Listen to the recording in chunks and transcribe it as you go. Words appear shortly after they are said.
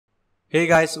Hey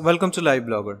guys, welcome to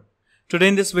LiveBlogger. Today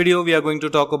in this video we are going to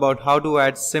talk about how to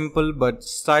add simple but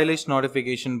stylish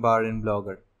notification bar in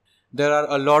Blogger. There are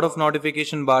a lot of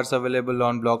notification bars available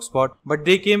on Blogspot, but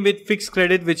they came with fixed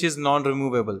credit which is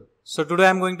non-removable. So today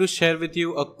I'm going to share with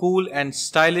you a cool and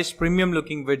stylish premium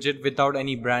looking widget without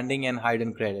any branding and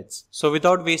hidden credits. So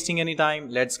without wasting any time,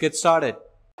 let's get started.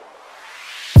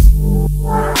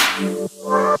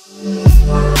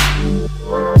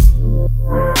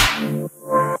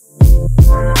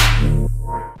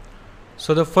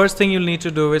 So the first thing you'll need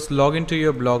to do is log into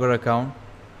your Blogger account,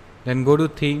 then go to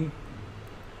theme,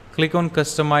 click on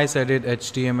customize edit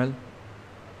HTML.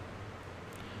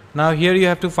 Now here you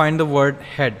have to find the word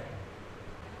head.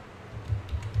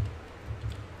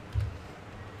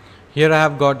 Here I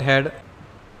have got head.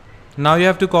 Now you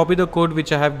have to copy the code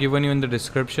which I have given you in the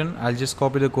description. I'll just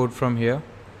copy the code from here.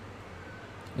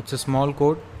 It's a small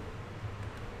code.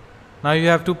 Now you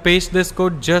have to paste this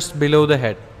code just below the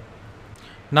head.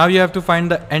 Now you have to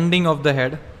find the ending of the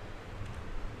head.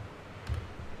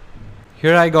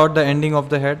 Here I got the ending of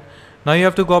the head. Now you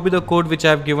have to copy the code which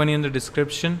I have given you in the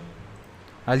description.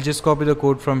 I'll just copy the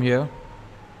code from here.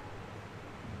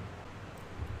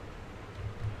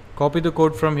 Copy the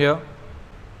code from here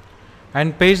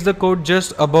and paste the code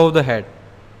just above the head.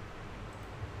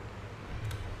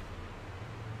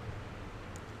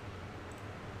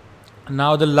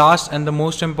 Now the last and the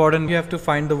most important, you have to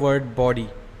find the word body.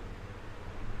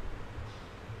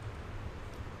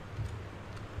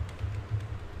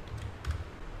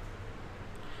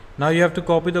 Now you have to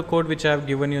copy the code which I have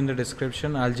given you in the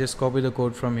description. I'll just copy the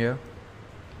code from here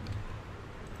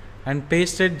and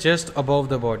paste it just above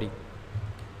the body.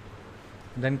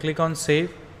 Then click on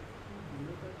save.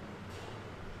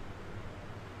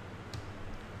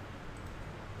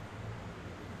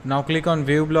 Now click on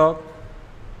view blog.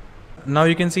 Now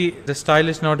you can see the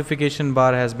stylish notification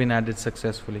bar has been added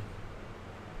successfully.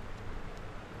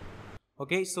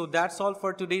 Okay, so that's all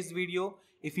for today's video.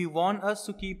 If you want us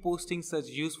to keep posting such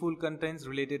useful contents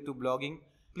related to blogging,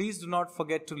 please do not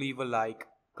forget to leave a like,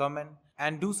 comment,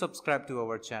 and do subscribe to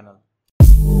our channel.